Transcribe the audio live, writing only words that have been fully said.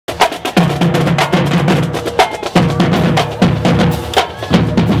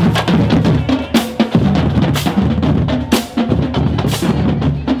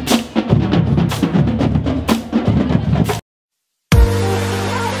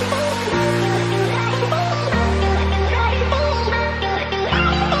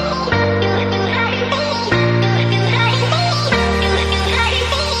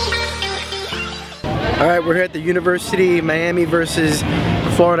we're here at the University of Miami versus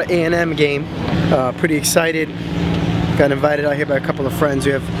Florida A&M game. Pretty excited. Got invited out here by a couple of friends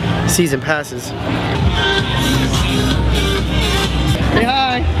who have season passes. Say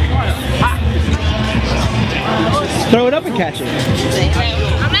hi. Throw it up and catch it.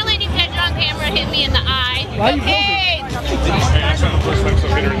 I'm not letting you catch it on camera. Hit me in the eye. Why okay. Hey, that's not the first time so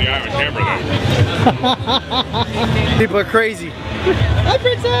hit her in the eye on camera though. people are crazy. Hi,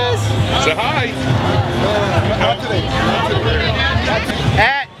 princess. Say hi.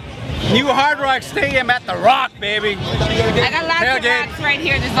 At New Hard Rock Stadium at The Rock, baby. I got lots of rocks right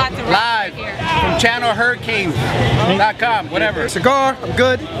here. There's lots of rocks Live right here. from channelhurricane.com, whatever. Cigar, I'm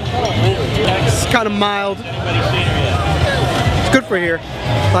good. It's kind of mild. It's good for here. $5.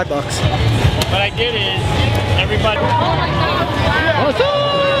 What I did is, everybody... What's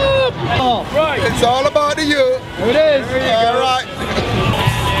up? Oh, Right. It's all about the you. there it is. All right.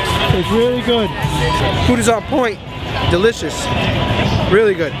 It's really good. Food is on point. Delicious.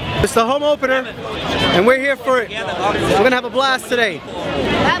 Really good. It's the home opener, and we're here for it. We're gonna have a blast today.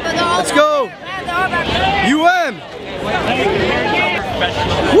 Let's go. UM.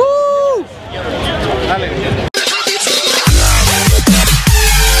 Woo!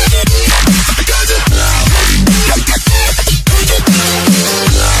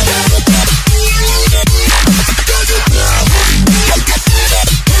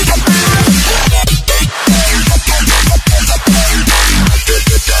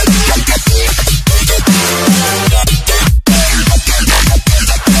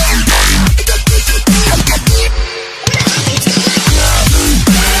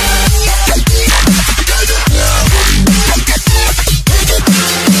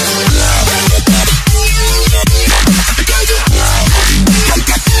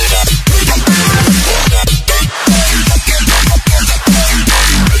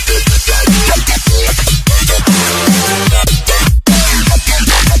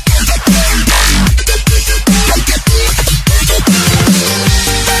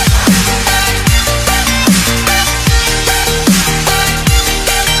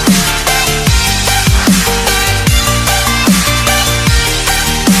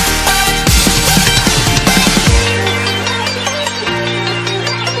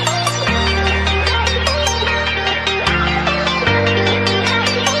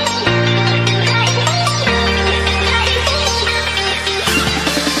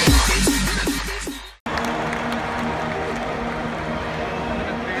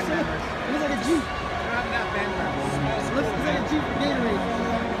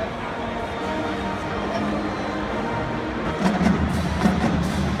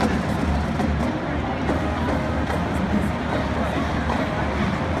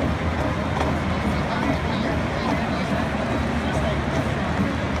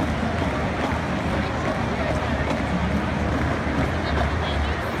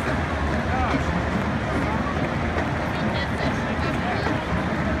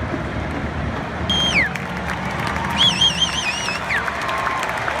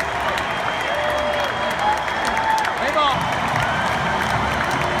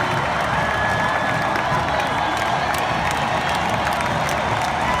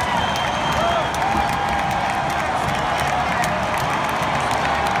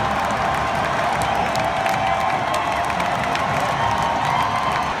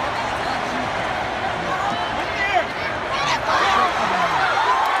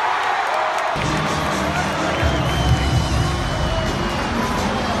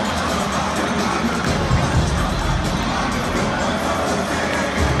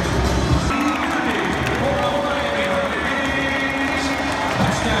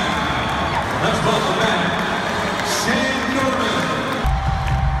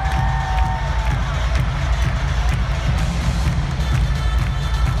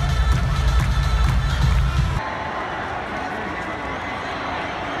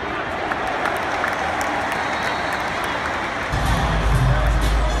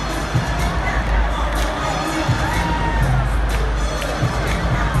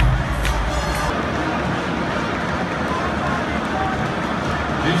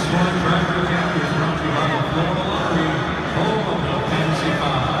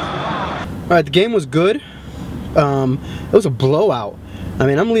 Alright, the game was good. It was a blowout. I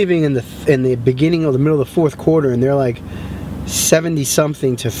mean, I'm leaving in the beginning or the middle of the fourth quarter, and they're like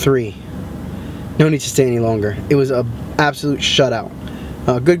 70-something to 3. No need to stay any longer. It was a absolute shutout.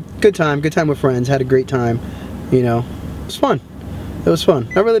 Good time with friends. Had a great time. You know, it was fun. It was fun.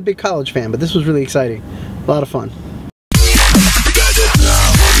 Not really a big college fan, but this was really exciting. A lot of fun.